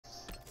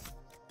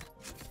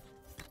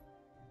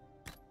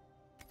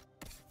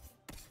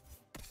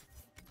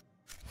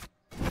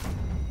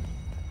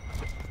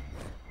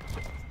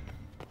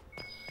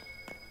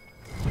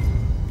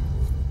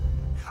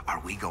Are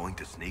we going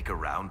to sneak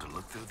around to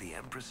look through the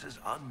Empress's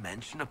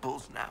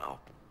unmentionables now?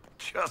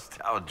 Just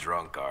how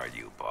drunk are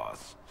you,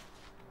 boss?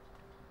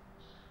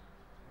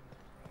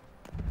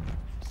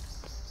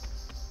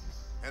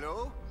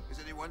 Hello? Is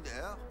anyone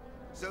there?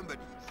 Somebody.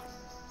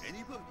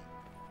 Anybody?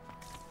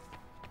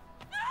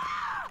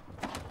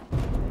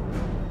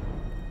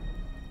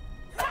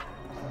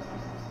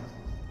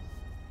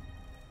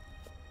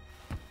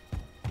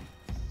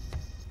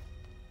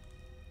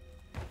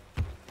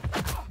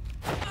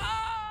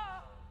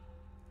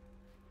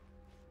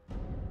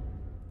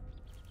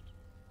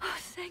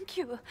 Thank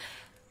you.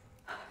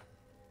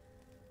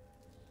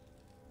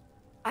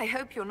 I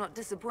hope you're not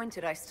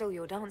disappointed I stole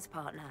your dance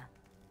partner.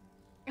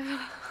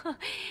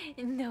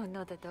 No,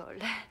 not at all.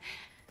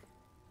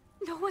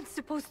 No one's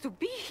supposed to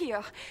be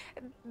here.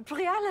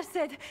 Briala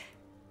said...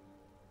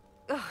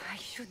 Oh, I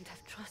shouldn't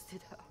have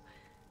trusted her.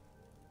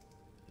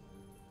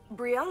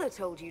 Briala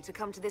told you to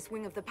come to this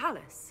wing of the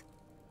palace?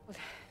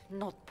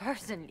 Not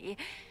personally.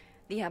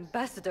 The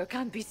ambassador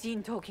can't be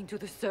seen talking to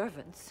the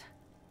servants.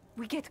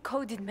 We get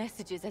coded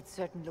messages at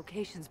certain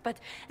locations, but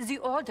the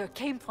order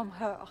came from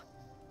her.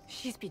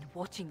 She's been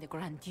watching the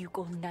Grand Duke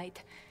all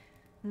night.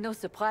 No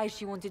surprise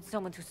she wanted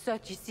someone to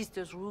search his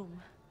sister's room.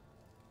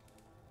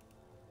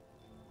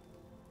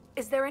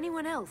 Is there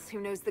anyone else who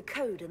knows the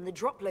code and the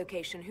drop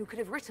location who could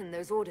have written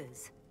those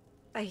orders?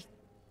 I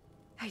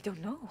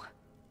don't know.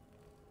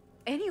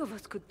 Any of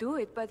us could do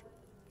it, but...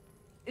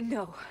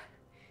 No.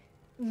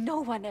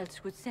 No one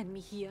else would send me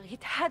here.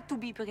 It had to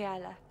be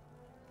Briala.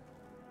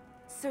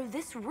 So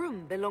this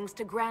room belongs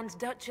to Grand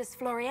Duchess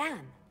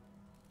Floriane?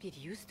 It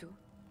used to.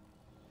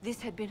 This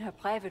had been her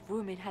private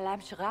room in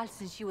Halam Shiral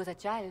since she was a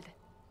child.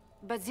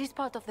 But this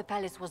part of the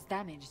palace was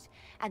damaged,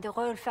 and the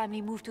royal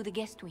family moved to the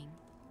guest wing.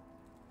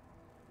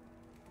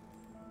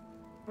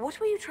 What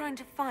were you trying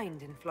to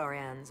find in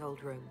Floriane's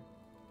old room?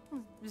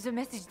 The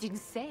message didn't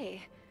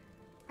say.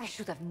 I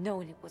should have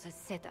known it was a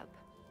setup.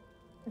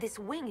 This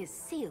wing is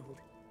sealed.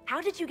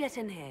 How did you get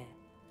in here?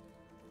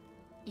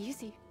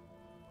 Easy.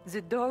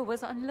 The door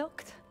was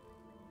unlocked.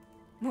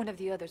 One of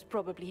the others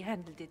probably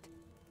handled it.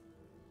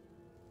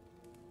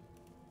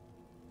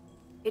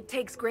 It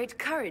takes great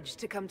courage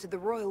to come to the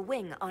royal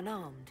wing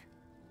unarmed.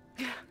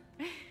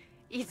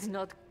 It's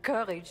not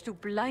courage to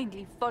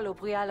blindly follow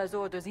Briala's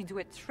orders into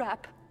a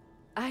trap.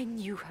 I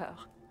knew her.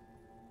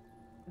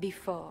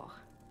 Before.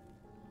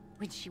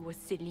 When she was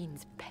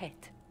Celine's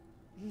pet.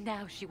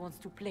 Now she wants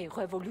to play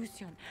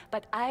Revolution,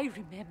 but I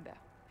remember.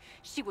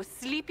 She was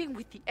sleeping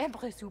with the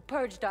Empress who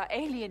purged our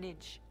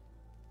alienage.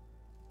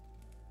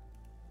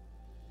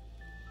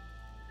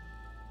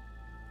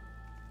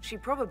 She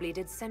probably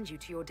did send you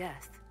to your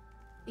death.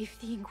 If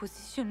the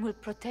Inquisition will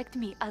protect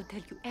me, I'll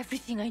tell you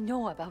everything I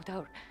know about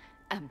our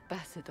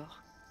ambassador.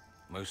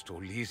 Most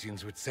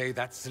Orlesians would say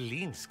that's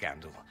Celine's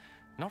scandal,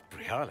 not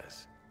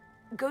Briala's.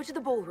 Go to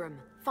the ballroom.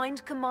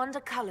 Find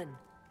Commander Cullen.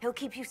 He'll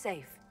keep you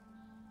safe.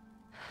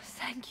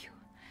 Thank you.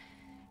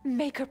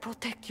 Make her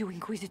protect you,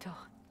 Inquisitor.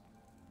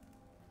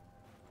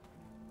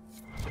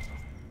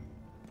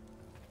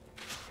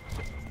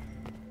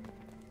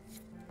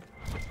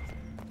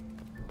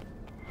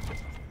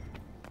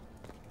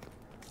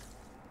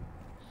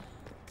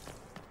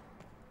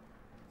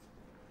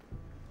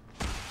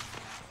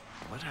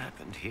 What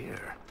happened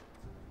here?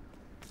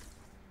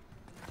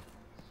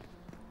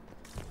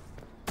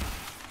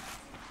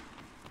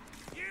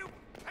 You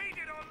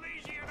painted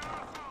Orlesian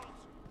assholes!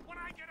 When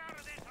I get out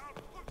of this, I'll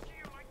butcher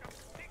you like the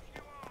pig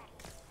you are!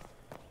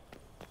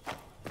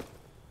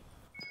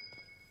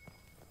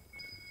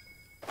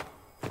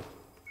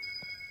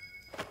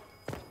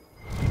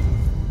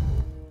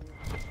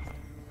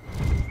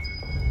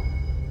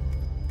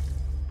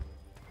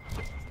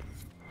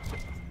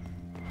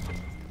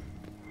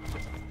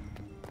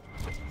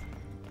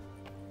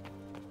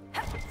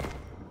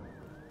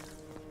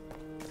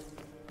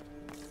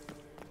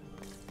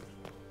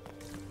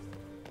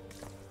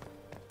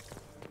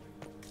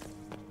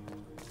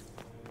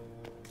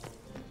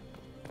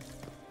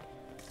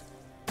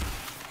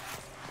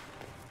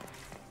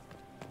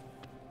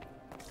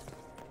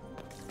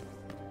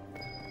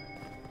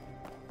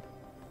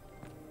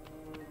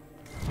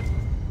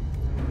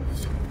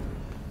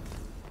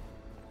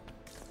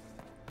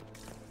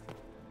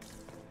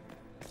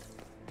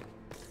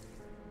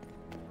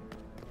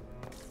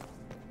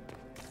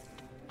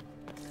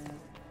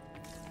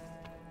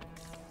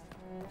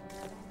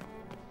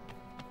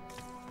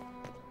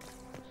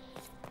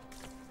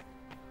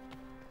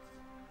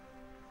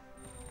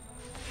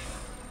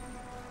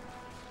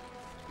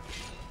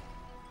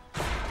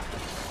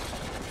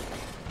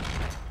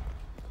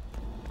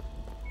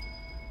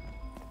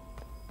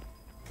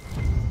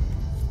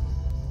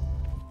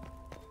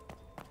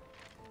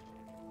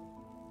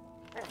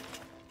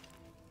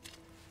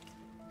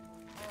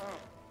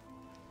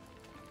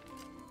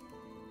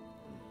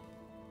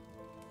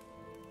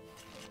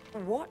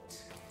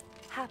 What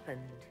happened?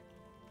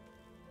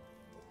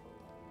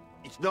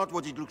 It's not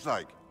what it looks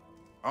like.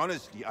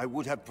 Honestly, I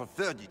would have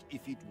preferred it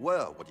if it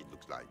were what it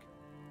looks like.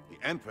 The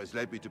Empress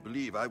led me to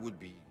believe I would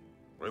be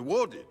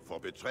Rewarded for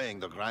betraying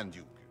the Grand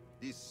Duke.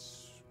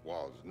 This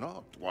was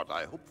not what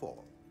I hoped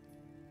for.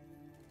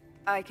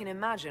 I can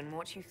imagine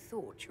what you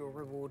thought your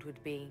reward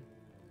would be.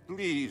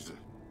 Please,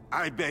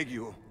 I beg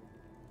you,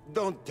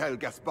 don't tell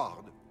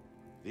Gaspard.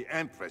 The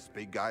Empress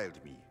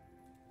beguiled me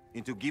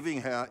into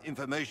giving her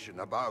information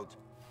about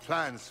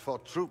plans for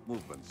troop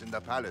movements in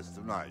the palace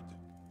tonight.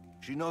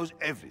 She knows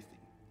everything.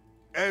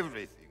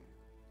 Everything.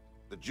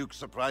 The Duke's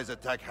surprise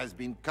attack has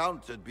been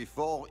countered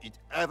before it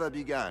ever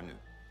began.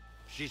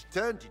 She's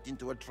turned it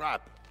into a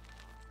trap.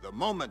 The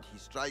moment he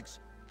strikes,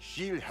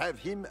 she'll have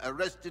him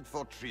arrested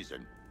for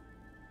treason.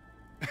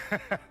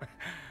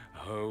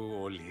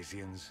 Oh,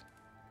 Orlesians.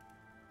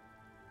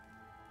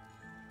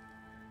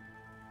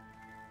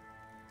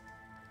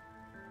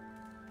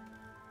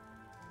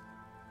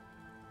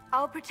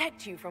 I'll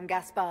protect you from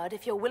Gaspard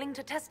if you're willing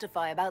to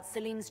testify about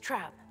Celine's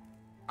trap.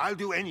 I'll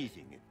do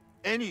anything.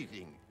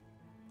 Anything.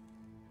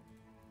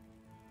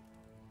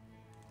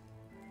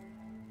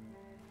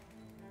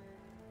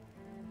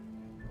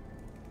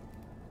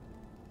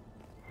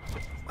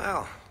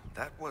 Well,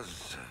 that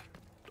was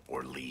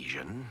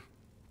Orlesian.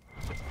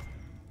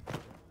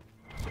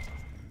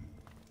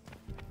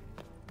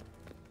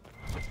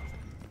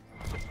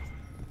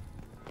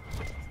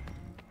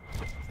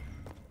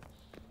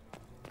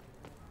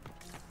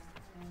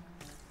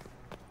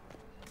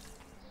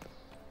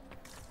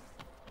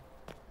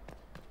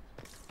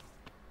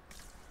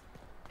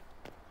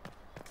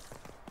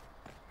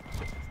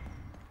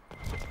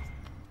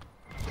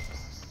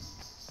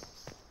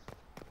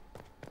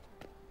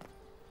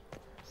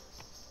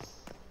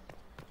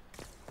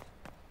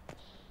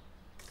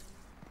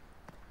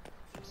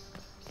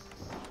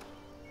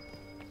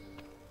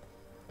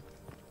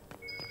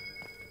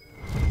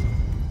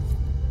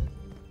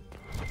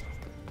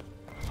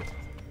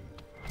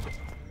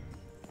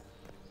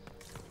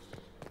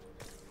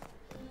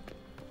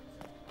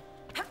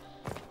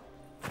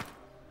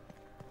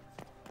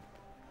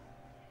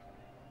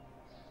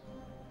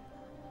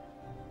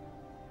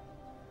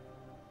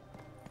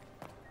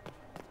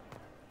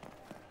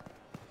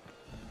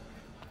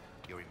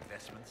 Your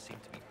investments seem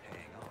to be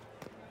paying off.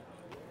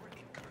 More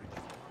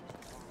encouraging.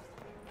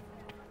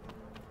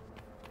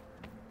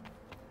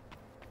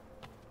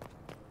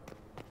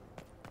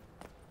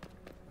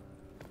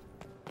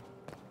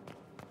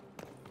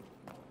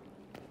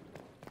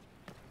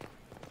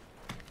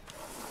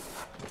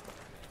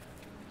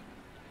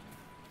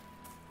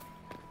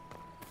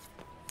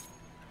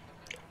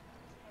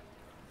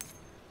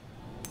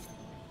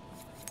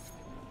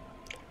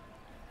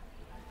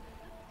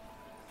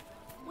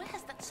 Where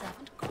has that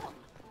servant gone?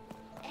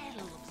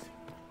 Elves,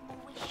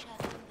 always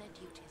shirking their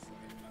duties.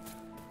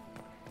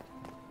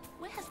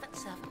 Where has that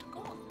servant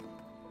gone?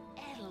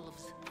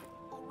 Elves,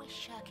 always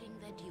shirking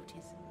their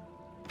duties.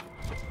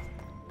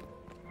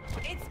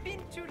 It's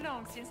been too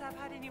long since I've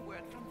had any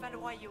word from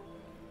Valoyo.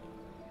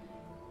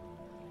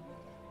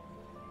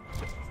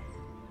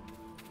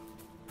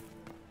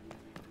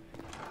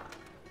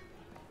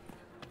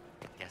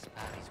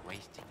 Gaspard is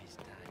wasting his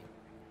time.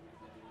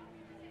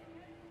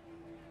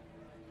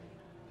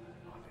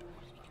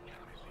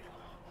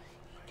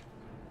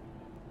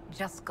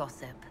 Just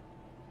gossip.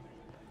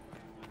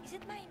 Is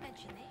it my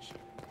imagination?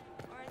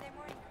 Or are there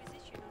more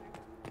Inquisition on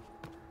it?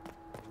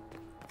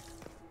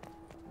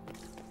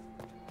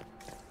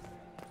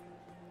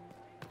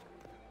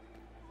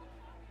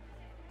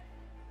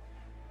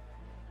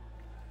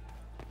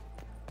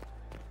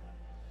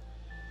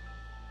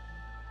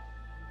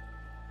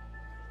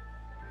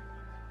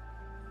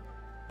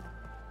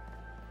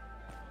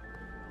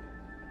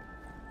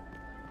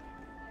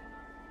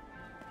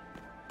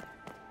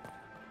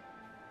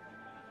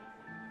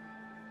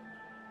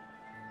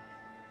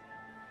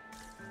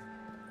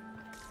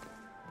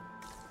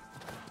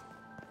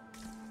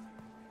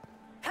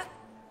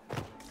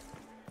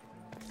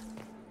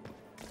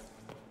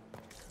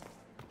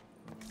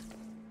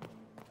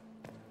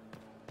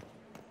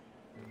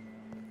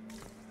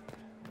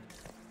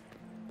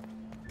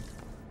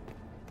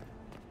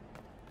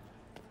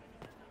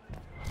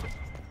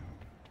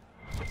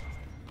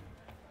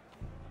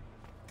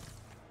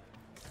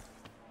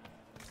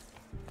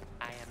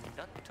 I am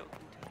not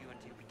talking to you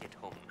until we get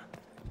home.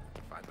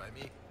 Fine by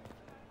me.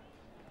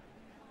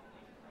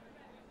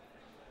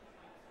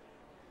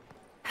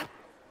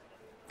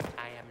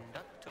 I am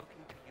not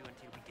talking to you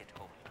until we get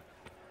home.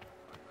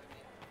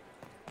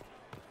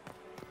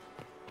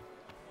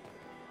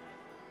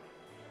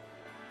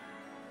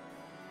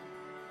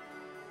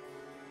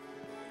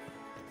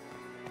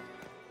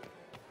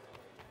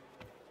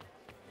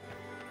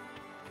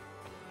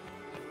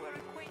 You were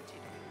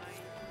acquainted with my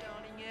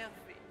darling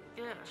Hervé,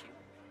 weren't you?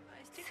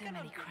 I still So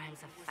cannot many crimes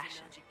believe of he was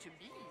fashion. allergic to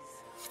bees.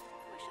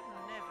 We should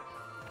never.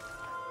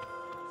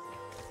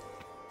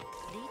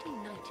 Lady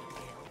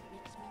Nightingale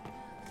makes me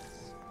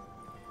nervous.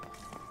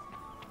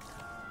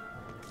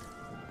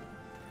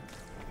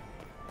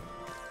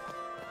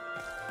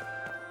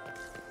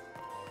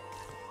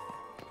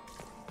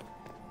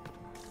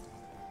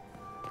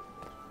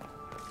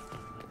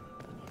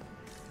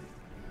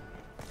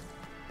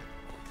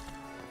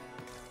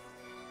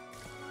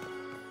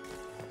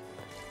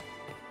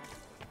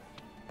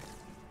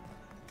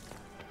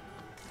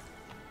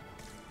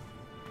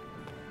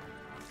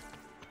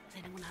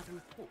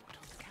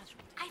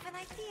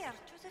 dear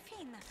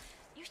Josephine.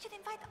 You should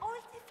invite all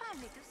the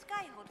family to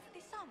Skyhold for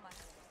the summer.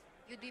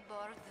 You'd be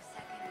bored the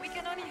second. We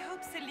can only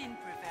hope Celine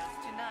prefers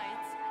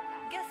tonight.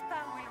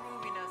 Gaspard will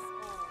ruin us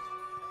all.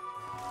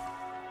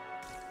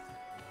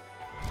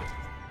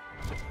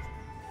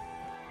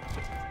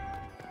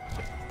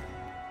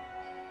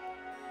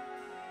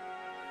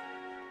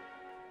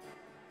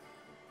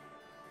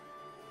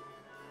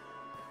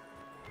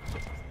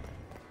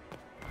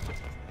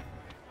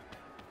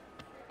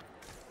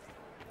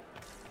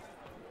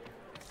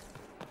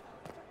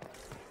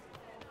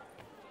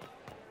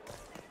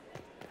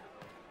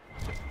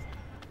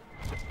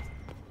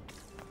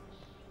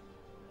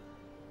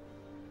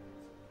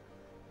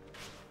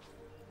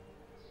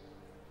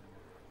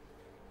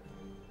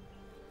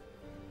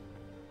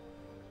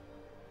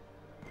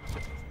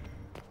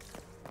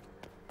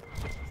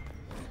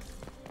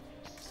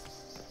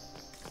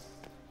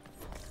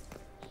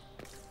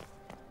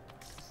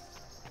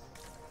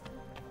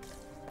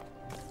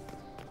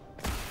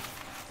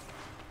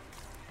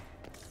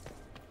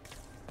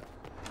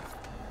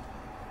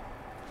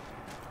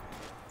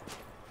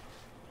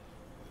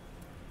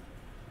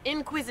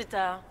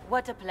 Inquisitor,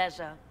 what a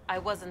pleasure. I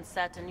wasn't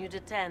certain you'd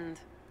attend.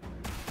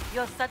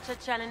 You're such a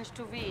challenge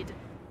to read.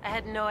 I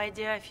had no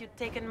idea if you'd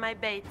taken my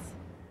bait.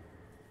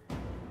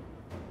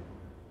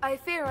 I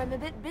fear I'm a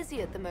bit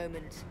busy at the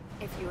moment,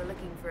 if you were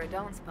looking for a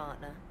dance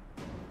partner.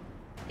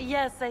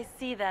 Yes, I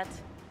see that.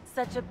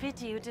 Such a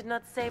pity you did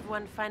not save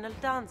one final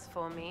dance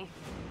for me.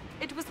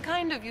 It was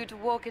kind of you to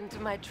walk into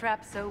my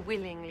trap so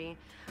willingly.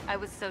 I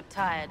was so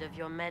tired of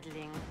your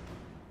meddling.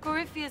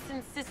 Corypheus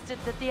insisted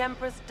that the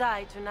Empress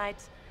die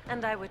tonight,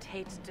 and I would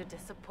hate to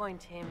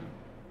disappoint him.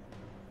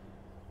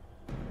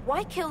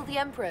 Why kill the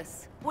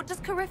Empress? What does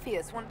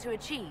Corypheus want to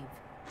achieve?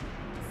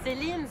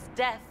 Celine's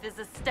death is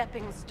a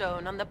stepping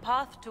stone on the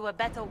path to a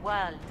better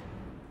world.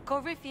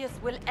 Corypheus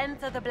will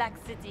enter the Black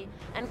City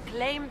and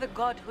claim the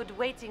godhood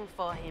waiting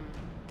for him.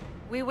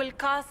 We will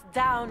cast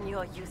down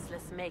your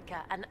useless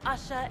maker and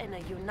usher in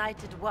a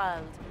united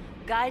world,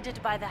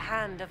 guided by the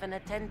hand of an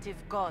attentive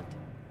god.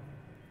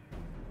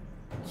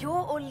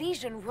 You're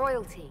Orlesian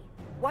royalty.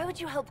 Why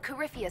would you help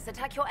Corypheus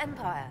attack your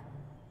empire?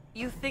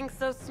 You think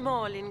so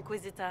small,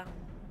 Inquisitor.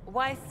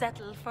 Why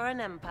settle for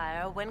an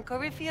empire when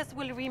Corypheus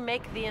will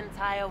remake the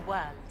entire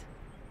world?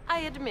 I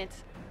admit,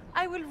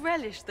 I will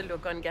relish the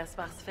look on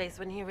Gaspard's face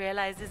when he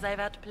realizes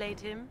I've outplayed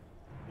him.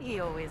 He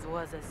always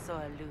was a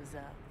sore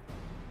loser.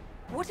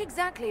 What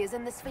exactly is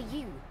in this for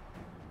you?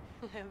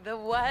 The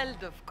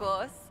world, of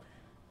course.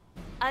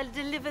 I'll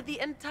deliver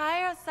the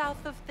entire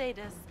south of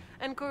Thedas,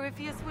 and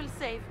Corypheus will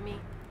save me.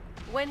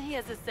 When he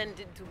has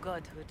ascended to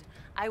godhood,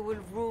 I will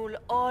rule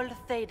all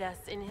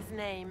Thedas in his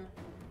name.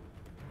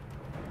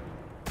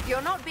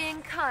 You're not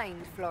being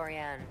kind,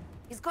 Florian.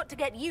 He's got to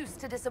get used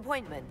to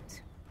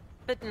disappointment.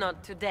 But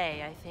not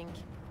today, I think.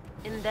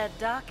 In their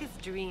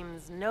darkest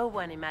dreams, no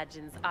one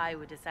imagines I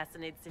would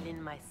assassinate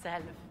Celine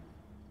myself.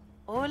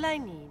 All I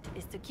need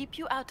is to keep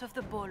you out of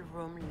the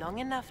ballroom long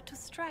enough to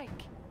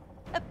strike.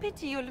 A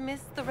pity you'll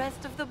miss the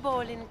rest of the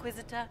ball,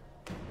 Inquisitor.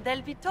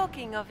 They'll be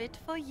talking of it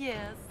for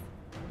years.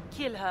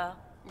 Kill her.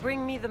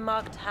 Bring me the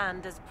marked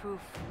hand as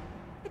proof.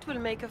 It will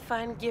make a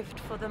fine gift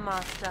for the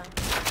Master.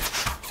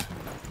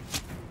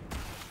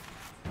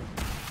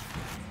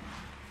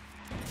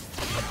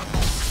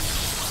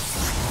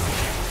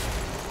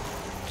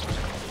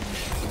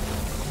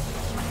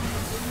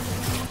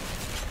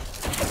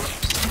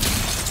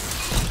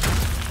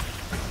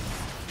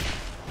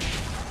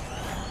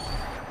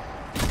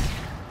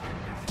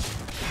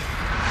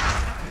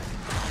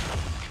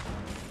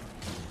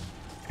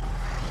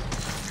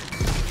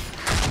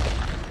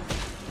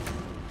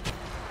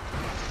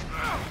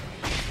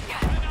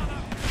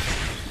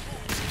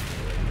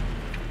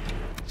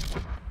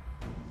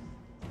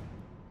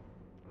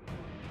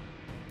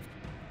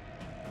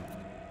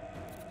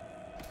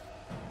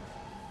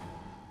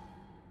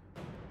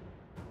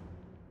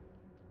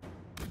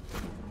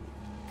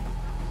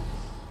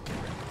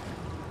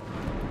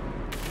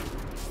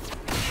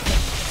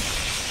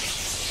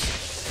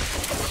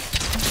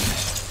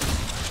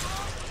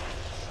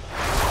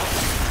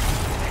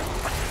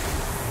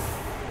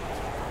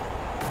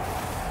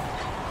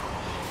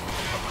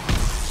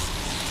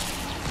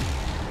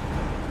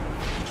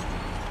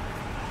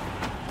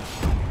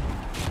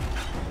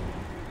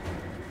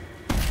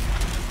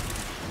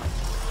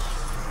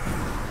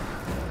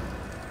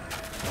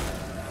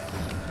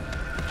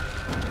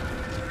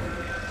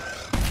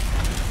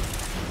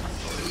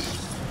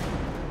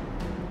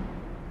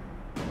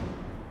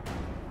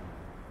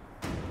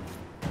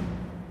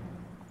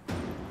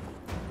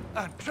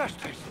 And just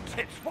his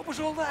tits, what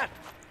was all that?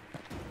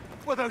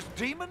 Were those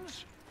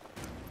demons?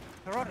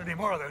 There aren't any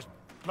more of those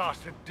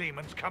blasted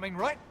demons coming,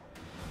 right?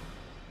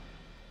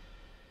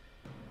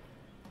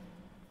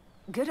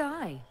 Good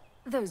eye.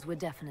 Those were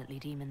definitely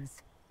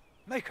demons.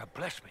 Maker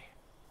bless me.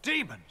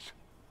 Demons?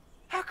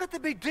 How could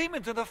there be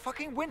demons in the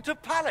fucking Winter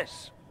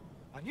Palace?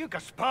 I knew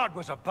Gaspard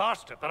was a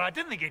bastard, but I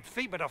didn't think he'd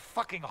feed me to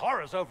fucking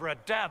horrors over a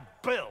damn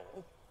bill.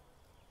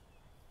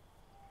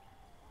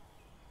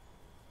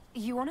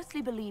 You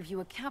honestly believe you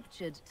were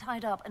captured,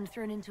 tied up, and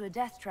thrown into a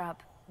death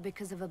trap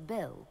because of a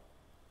bill?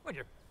 When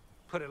you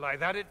put it like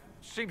that, it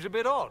seems a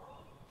bit odd.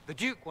 The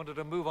Duke wanted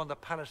to move on the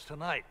palace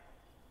tonight,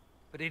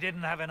 but he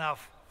didn't have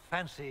enough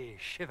fancy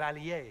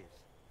chevaliers.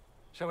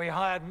 So he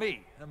hired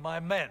me and my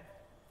men.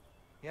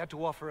 He had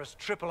to offer us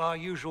triple our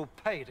usual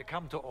pay to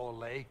come to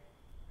Orlais.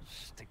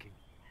 Stinking,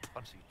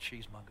 punsy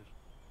cheesemongers.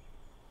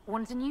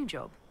 Want a new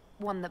job?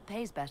 One that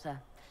pays better.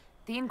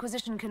 The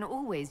Inquisition can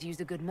always use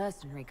a good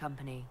mercenary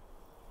company.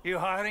 You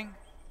hiring?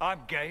 I'm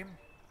game.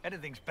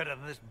 Anything's better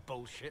than this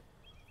bullshit.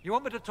 You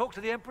want me to talk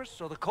to the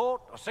Empress, or the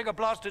court, or sing a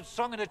blasted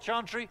song in a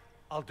chantry?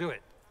 I'll do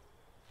it.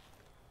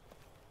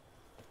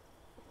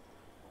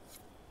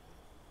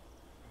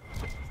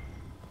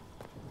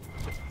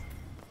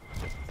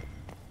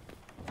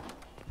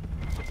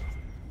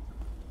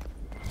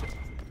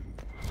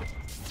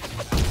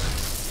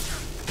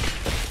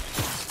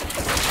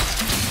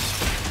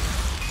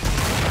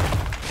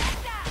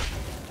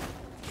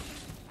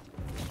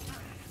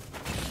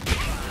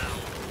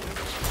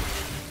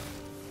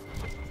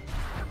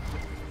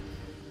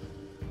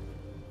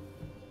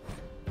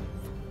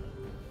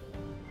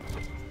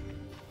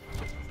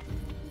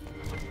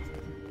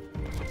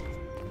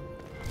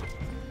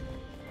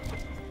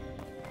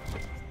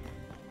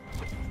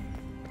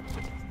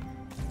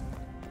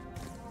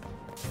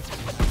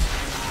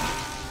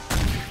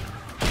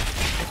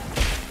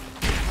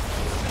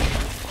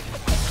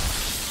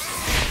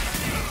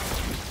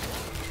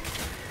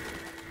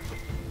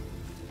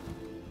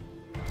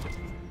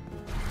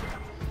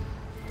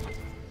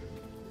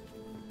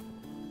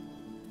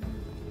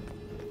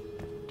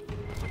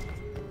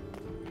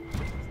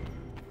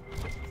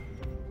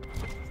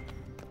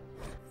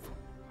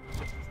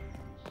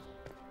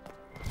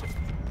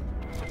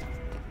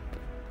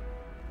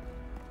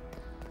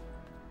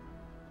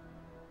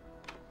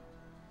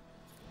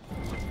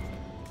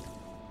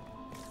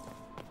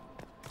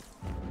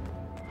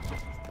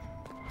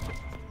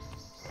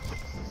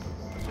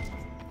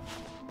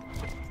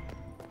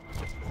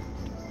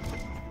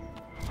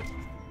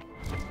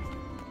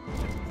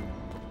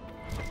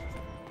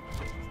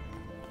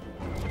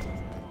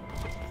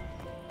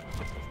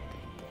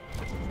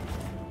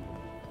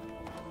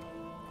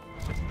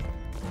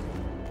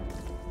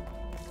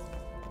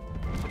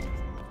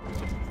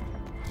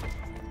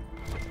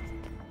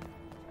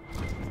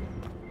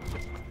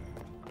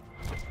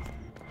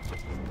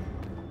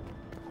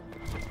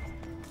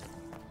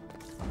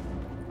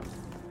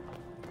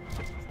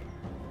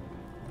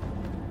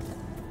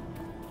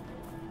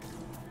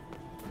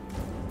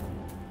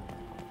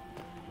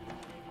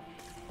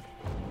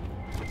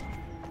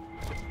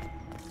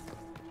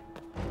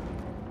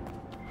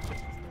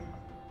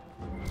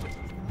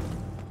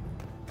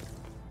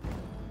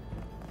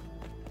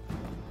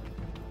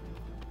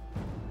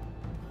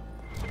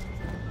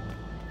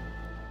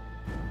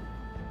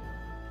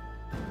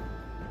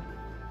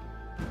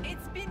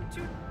 It's been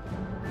too...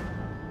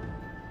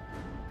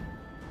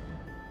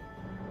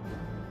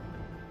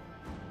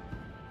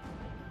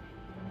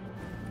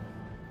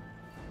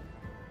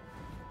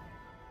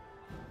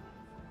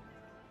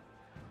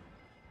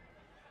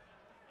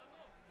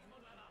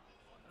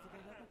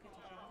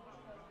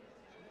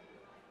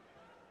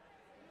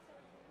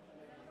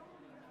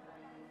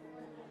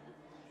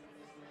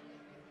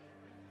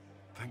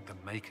 Thank the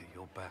Maker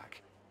you're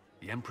back.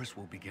 The Empress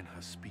will begin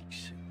her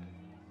speech soon.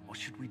 What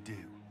should we do?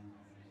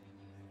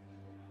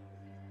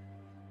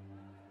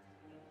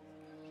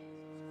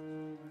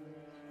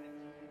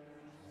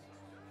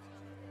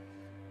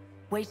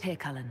 Wait here,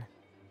 Cullen.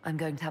 I'm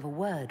going to have a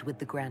word with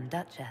the Grand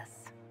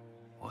Duchess.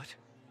 What?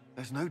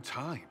 There's no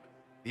time.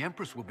 The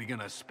Empress will begin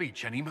her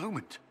speech any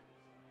moment.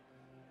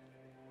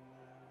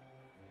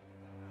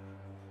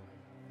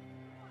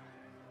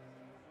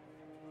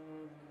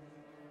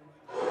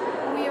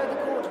 We owe the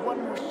court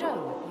one more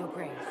show, Your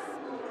Grace.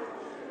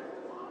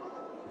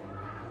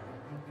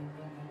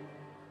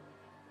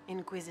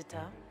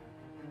 Inquisitor?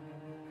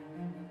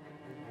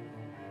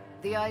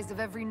 The eyes of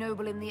every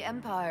noble in the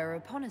Empire are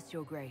upon us,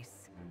 Your Grace.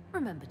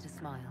 Remember to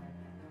smile.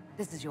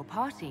 This is your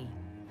party.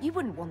 You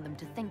wouldn't want them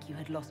to think you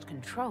had lost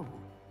control.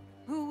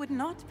 Who would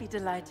not be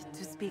delighted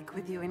to speak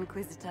with you,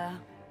 Inquisitor?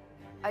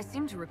 I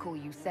seem to recall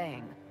you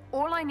saying,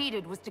 all I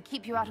needed was to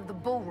keep you out of the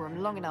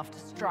ballroom long enough to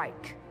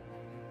strike.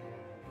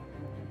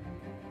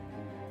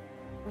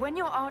 When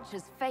your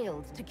archers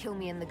failed to kill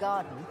me in the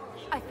garden,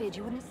 I feared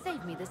you wouldn't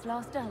save me this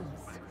last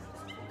dance.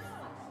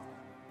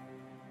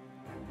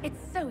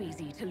 It's so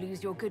easy to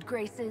lose your good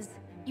graces.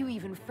 You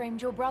even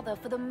framed your brother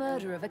for the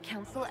murder of a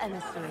council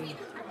emissary.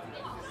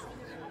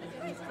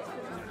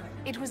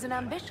 It was an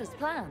ambitious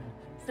plan.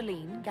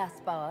 Celine,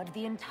 Gaspard,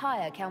 the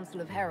entire Council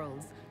of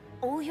Heralds,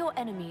 all your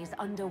enemies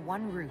under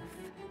one roof.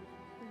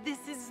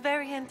 This is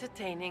very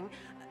entertaining,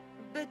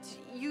 but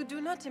you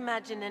do not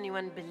imagine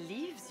anyone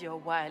believes your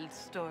wild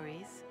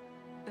stories?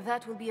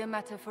 That will be a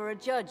matter for a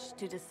judge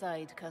to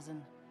decide,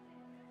 cousin.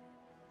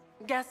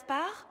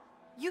 Gaspard?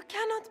 You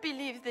cannot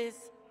believe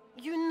this.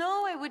 You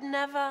know I would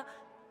never...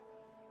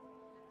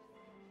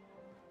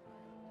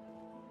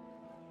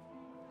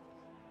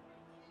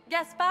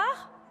 Gaspard?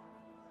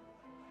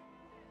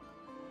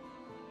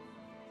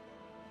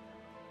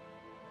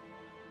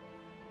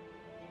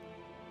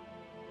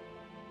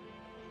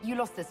 You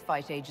lost this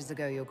fight ages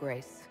ago, Your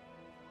Grace.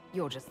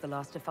 You're just the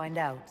last to find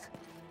out.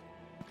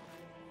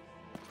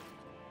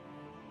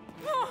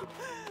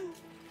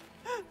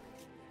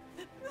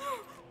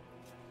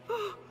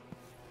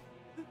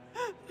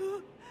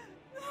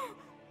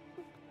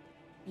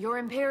 Your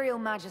Imperial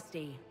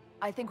Majesty,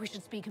 I think we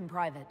should speak in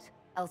private,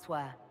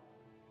 elsewhere.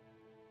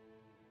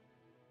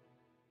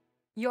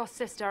 Your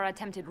sister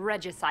attempted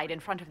regicide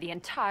in front of the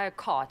entire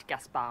court,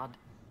 Gaspard.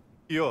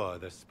 You're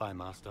the spy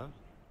master.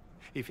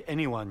 If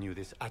anyone knew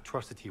this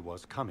atrocity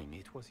was coming,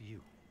 it was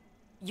you.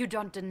 You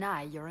don't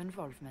deny your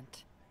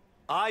involvement.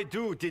 I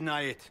do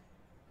deny it.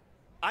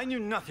 I knew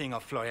nothing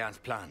of Florian's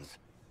plans.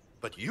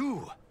 But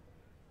you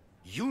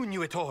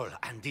knew it all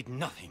and did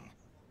nothing.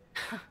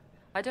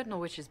 I don't know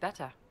which is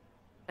better.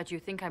 That you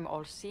think I'm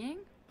all-seeing,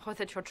 or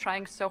that you're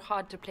trying so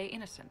hard to play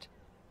innocent,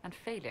 and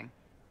failing.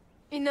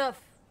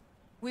 Enough.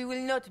 We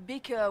will not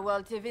bicker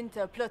while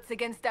Tevinter plots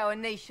against our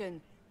nation.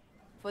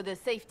 For the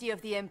safety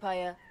of the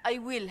Empire, I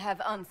will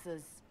have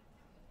answers.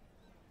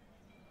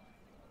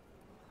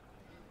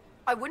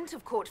 I wouldn't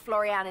have caught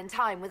Florian in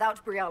time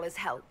without Briala's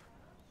help.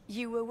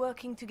 You were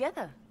working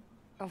together?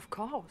 Of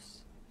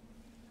course.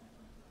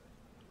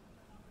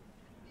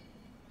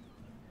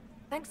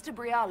 Thanks to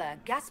Briala,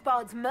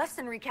 Gaspard's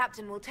mercenary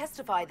captain will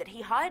testify that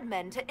he hired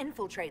men to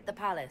infiltrate the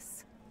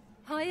palace.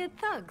 Hired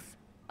thugs?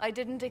 I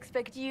didn't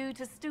expect you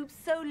to stoop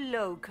so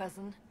low,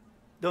 cousin.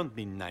 Don't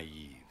be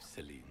naive,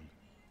 Celine.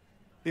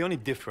 The only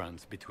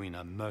difference between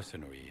a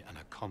mercenary and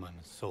a common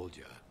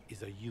soldier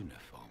is a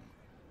uniform.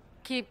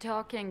 Keep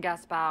talking,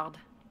 Gaspard.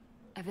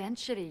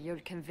 Eventually,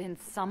 you'll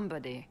convince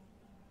somebody.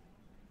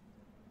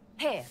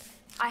 Here,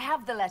 I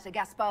have the letter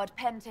Gaspard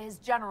penned to his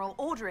general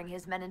ordering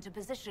his men into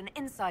position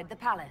inside the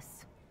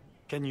palace.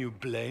 Can you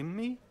blame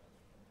me?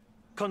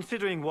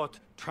 Considering what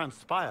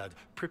transpired,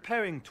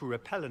 preparing to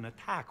repel an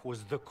attack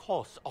was the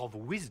course of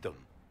wisdom.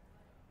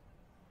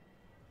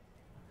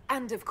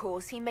 And of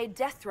course, he made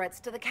death threats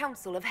to the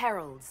Council of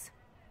Heralds.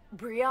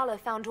 Briala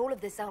found all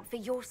of this out for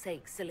your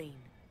sake,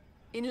 Celine.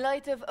 In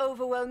light of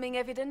overwhelming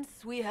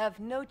evidence, we have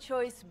no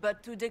choice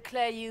but to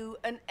declare you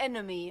an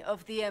enemy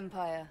of the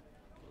Empire.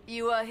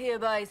 You are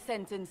hereby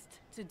sentenced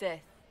to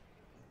death.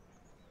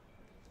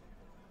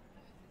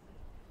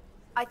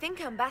 I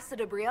think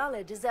Ambassador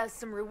Briala deserves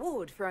some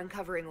reward for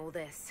uncovering all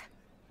this.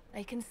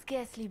 I can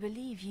scarcely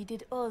believe you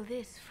did all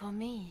this for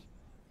me.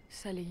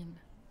 Celine.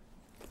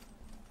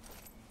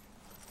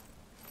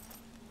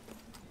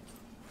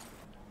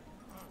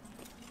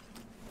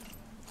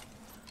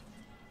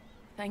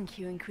 Thank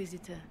you,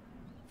 Inquisitor,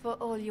 for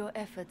all your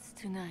efforts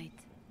tonight.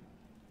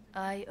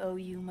 I owe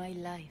you my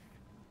life,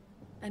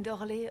 and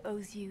Orlais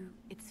owes you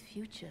its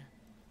future.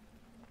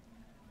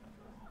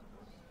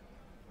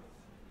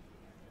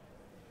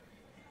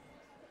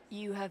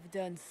 You have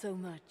done so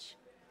much,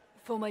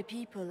 for my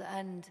people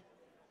and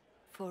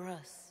for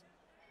us.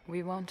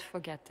 We won't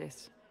forget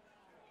this.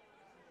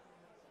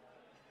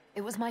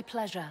 It was my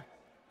pleasure.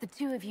 The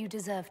two of you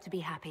deserve to be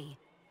happy.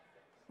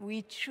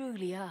 We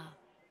truly are.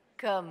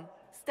 Come,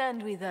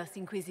 stand with us,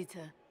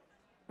 Inquisitor.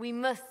 We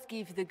must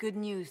give the good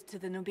news to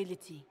the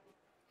nobility.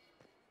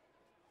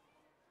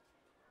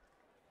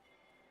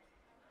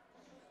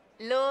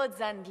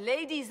 Lords and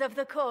ladies of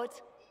the court,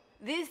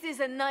 this is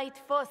a night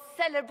for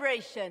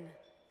celebration.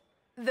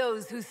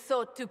 Those who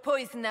sought to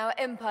poison our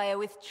empire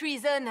with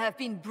treason have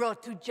been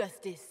brought to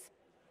justice.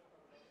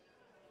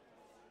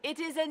 It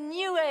is a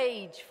new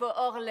age for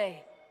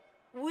Orlais.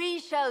 We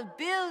shall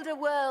build a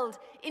world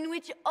in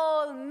which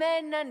all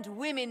men and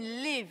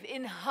women live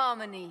in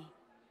harmony.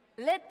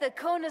 Let the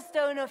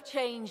cornerstone of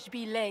change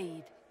be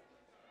laid.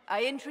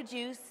 I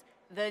introduce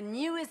the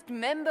newest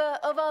member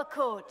of our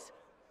court,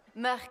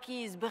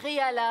 Marquise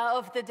Briala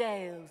of the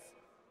Dales.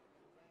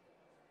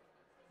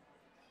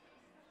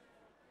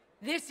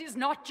 This is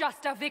not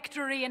just a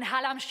victory in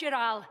Halam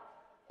Shiral,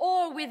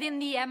 or within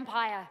the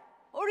Empire,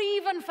 or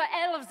even for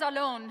elves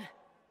alone.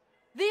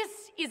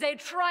 This is a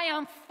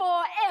triumph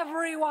for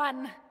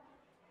everyone!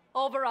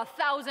 Over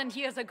 1,000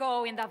 years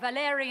ago in the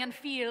Valerian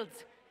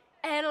fields,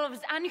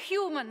 elves and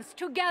humans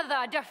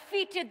together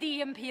defeated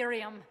the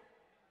Imperium.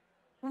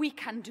 We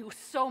can do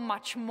so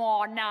much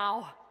more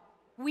now.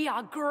 We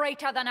are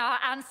greater than our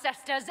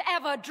ancestors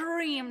ever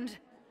dreamed.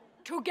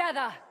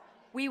 Together,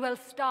 we will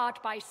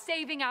start by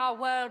saving our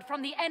world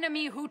from the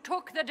enemy who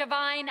took the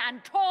divine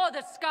and tore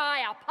the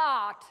sky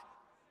apart.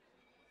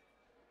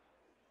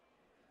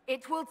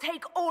 It will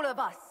take all of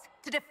us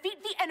to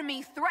defeat the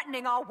enemy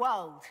threatening our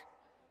world.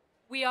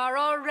 We are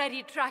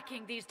already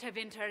tracking these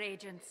Tevinter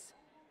agents.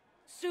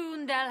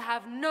 Soon they'll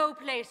have no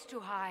place to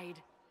hide.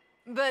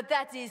 But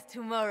that is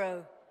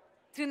tomorrow.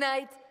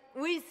 Tonight,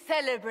 we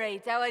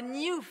celebrate our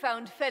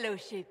newfound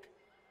fellowship.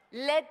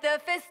 Let the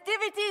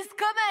festivities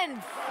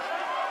commence!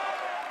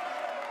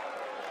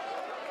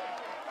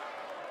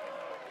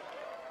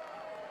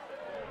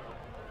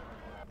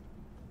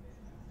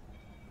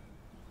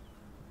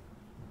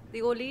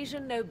 The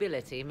Orlesian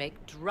nobility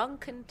make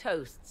drunken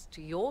toasts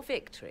to your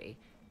victory,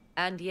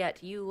 and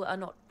yet you are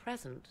not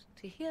present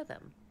to hear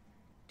them.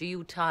 Do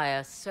you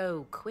tire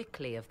so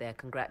quickly of their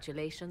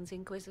congratulations,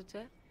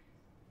 Inquisitor?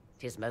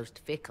 'Tis most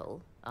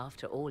fickle,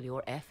 after all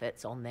your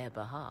efforts on their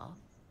behalf.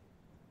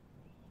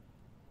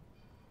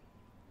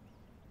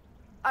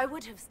 I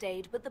would have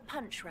stayed, but the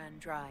punch ran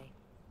dry.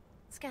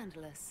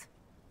 Scandalous.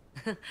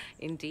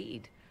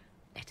 Indeed.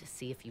 Let us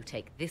see if you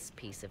take this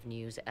piece of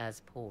news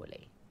as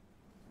poorly.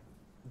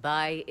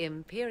 By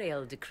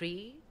imperial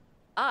decree,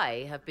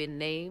 I have been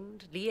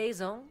named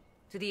liaison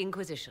to the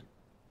Inquisition.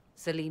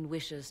 Celine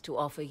wishes to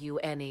offer you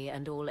any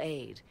and all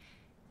aid,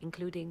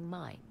 including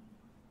mine.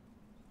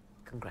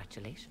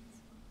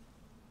 Congratulations.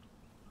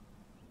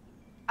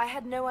 I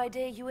had no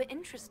idea you were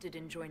interested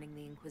in joining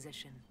the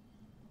Inquisition.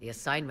 The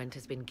assignment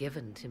has been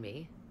given to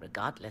me,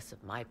 regardless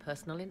of my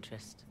personal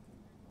interest.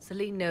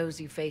 Celine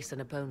knows you face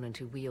an opponent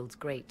who wields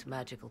great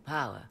magical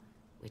power,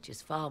 which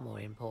is far more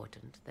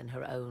important than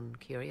her own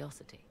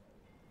curiosity.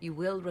 You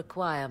will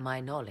require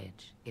my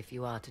knowledge if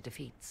you are to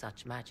defeat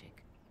such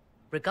magic.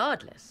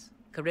 Regardless,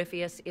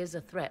 Corypheus is a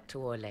threat to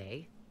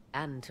Orlais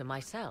and to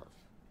myself.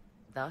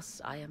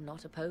 Thus, I am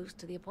not opposed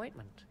to the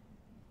appointment.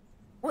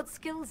 What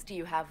skills do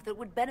you have that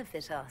would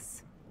benefit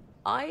us?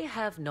 I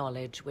have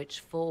knowledge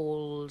which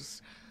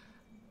falls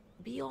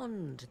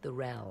beyond the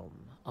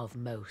realm of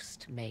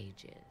most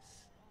mages.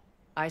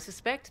 I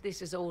suspect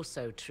this is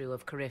also true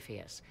of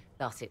Corypheus,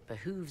 thus it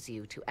behooves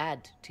you to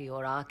add to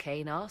your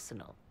arcane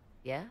arsenal,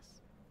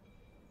 yes?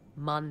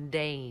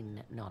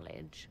 Mundane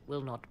knowledge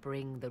will not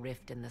bring the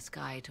rift in the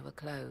sky to a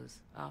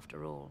close,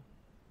 after all.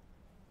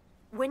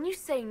 When you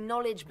say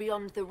knowledge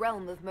beyond the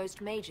realm of most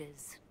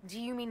mages, do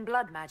you mean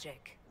blood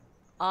magic?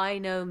 I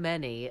know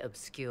many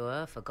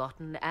obscure,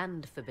 forgotten,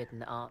 and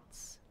forbidden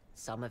arts.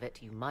 Some of it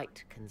you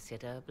might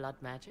consider blood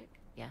magic,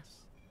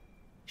 yes?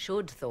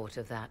 Should thought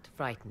of that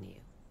frighten you,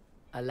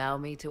 allow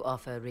me to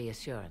offer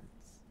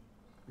reassurance.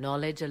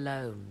 Knowledge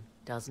alone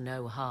does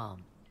no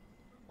harm.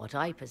 What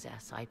I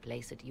possess, I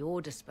place at your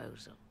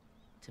disposal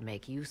to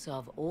make use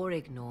of or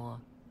ignore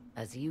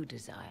as you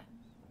desire.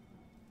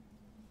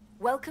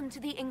 Welcome to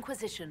the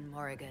Inquisition,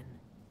 Morrigan.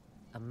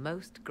 A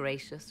most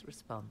gracious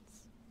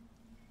response.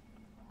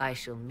 I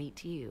shall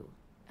meet you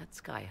at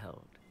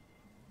Skyhold.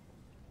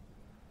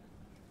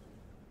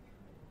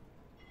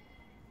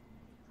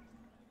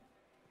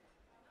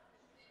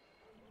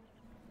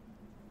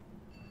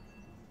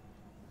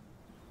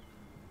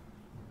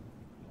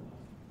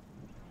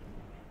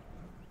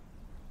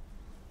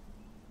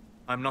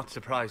 I'm not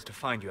surprised to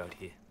find you out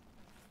here.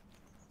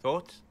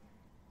 Thoughts?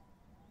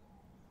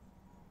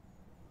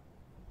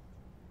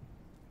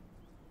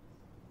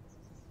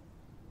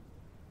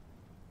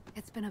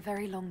 It's been a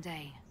very long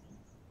day.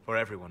 For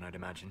everyone, I'd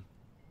imagine.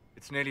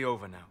 It's nearly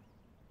over now.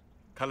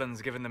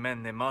 Cullen's given the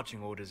men their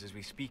marching orders as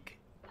we speak.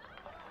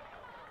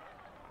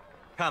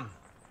 Come.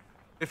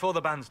 Before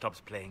the band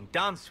stops playing,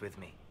 dance with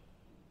me.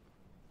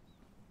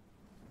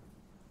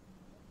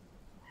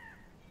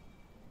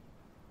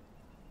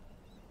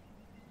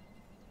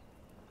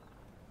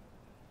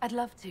 I'd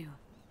love to.